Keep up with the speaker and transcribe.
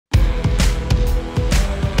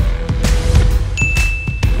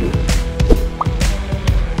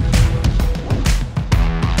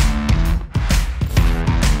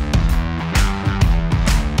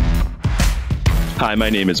Hi,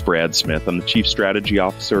 my name is Brad Smith. I'm the Chief Strategy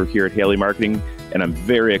Officer here at Haley Marketing, and I'm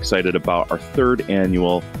very excited about our third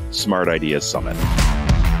annual Smart Ideas Summit.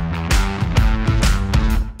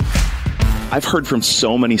 I've heard from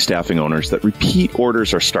so many staffing owners that repeat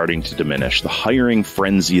orders are starting to diminish. The hiring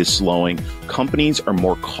frenzy is slowing. Companies are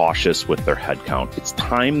more cautious with their headcount. It's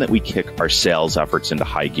time that we kick our sales efforts into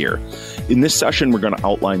high gear. In this session, we're going to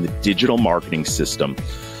outline the digital marketing system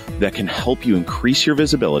that can help you increase your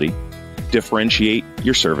visibility, differentiate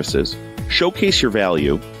your services, showcase your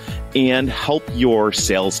value, and help your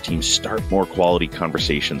sales team start more quality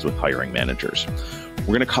conversations with hiring managers. We're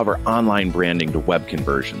going to cover online branding to web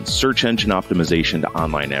conversions, search engine optimization to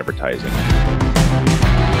online advertising.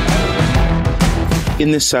 In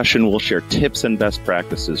this session, we'll share tips and best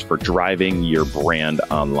practices for driving your brand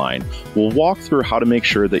online. We'll walk through how to make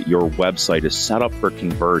sure that your website is set up for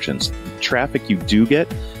conversions. The traffic you do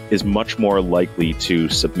get is much more likely to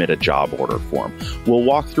submit a job order form. We'll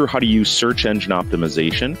walk through how to use search engine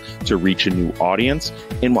optimization to reach a new audience,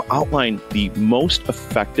 and we'll outline the most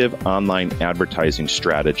effective online advertising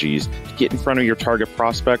strategies to get in front of your target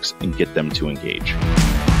prospects and get them to engage.